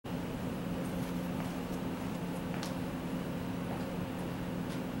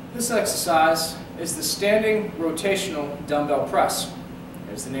This exercise is the standing rotational dumbbell press.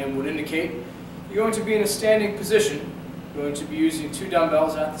 As the name would indicate, you're going to be in a standing position. You're going to be using two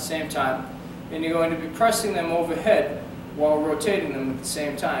dumbbells at the same time, and you're going to be pressing them overhead while rotating them at the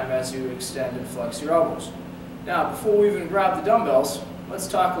same time as you extend and flex your elbows. Now, before we even grab the dumbbells, let's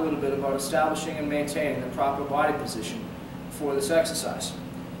talk a little bit about establishing and maintaining the proper body position for this exercise.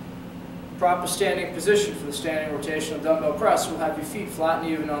 Proper standing position for the standing rotational dumbbell press will have your feet flat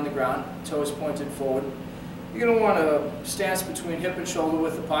and even on the ground, toes pointed forward. You're going to want a stance between hip and shoulder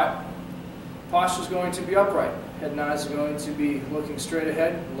width apart. Posture is going to be upright. Head and eyes are going to be looking straight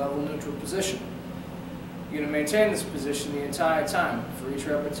ahead, level neutral position. You're going to maintain this position the entire time for each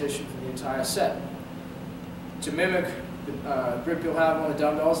repetition for the entire set. To mimic the grip you'll have on the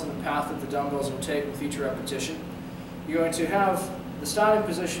dumbbells and the path that the dumbbells will take with each repetition, you're going to have the starting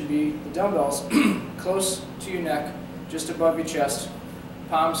position be the dumbbells close to your neck, just above your chest,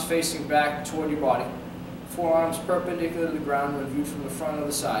 palms facing back toward your body, forearms perpendicular to the ground when viewed from the front or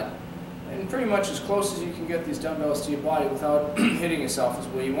the side, and pretty much as close as you can get these dumbbells to your body without hitting yourself is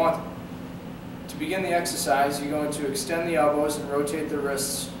where you want them. To begin the exercise, you're going to extend the elbows and rotate the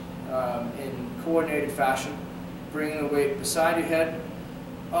wrists in coordinated fashion, bringing the weight beside your head,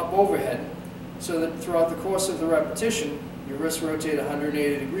 up overhead, so that throughout the course of the repetition, your wrists rotate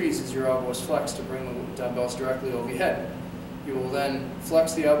 180 degrees as your elbows flex to bring the dumbbells directly over your head. You will then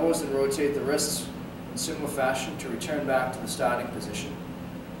flex the elbows and rotate the wrists in similar fashion to return back to the starting position.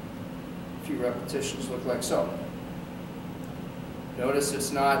 A few repetitions look like so. Notice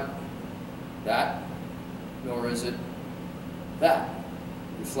it's not that, nor is it that.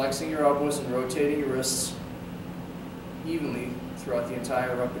 You're flexing your elbows and rotating your wrists evenly throughout the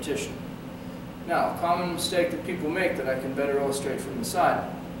entire repetition. Now, a common mistake that people make that I can better illustrate from the side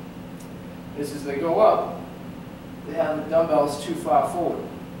is as they go up, they have the dumbbells too far forward.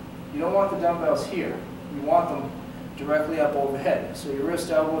 You don't want the dumbbells here. You want them directly up overhead. So your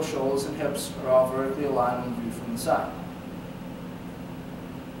wrist, elbow, shoulders, and hips are all vertically aligned when viewed from the side.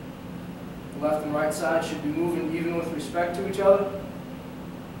 The left and right side should be moving even with respect to each other.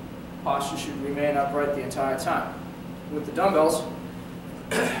 Posture should remain upright the entire time. With the dumbbells,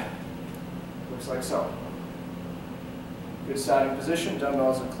 looks like so. Good starting position.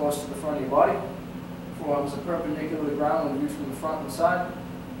 Dumbbells are close to the front of your body. Forearms are perpendicular to the ground when viewed from the front and side.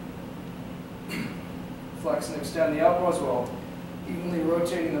 Flex and extend the elbows while evenly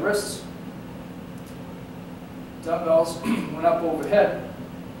rotating the wrists. Dumbbells went up overhead,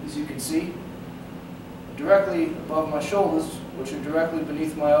 as you can see, directly above my shoulders, which are directly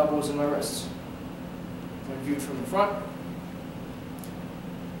beneath my elbows and my wrists. When viewed from the front,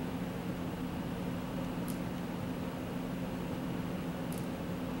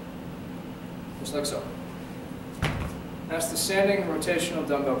 just like so. That's the standing rotational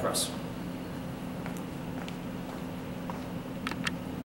dumbbell press.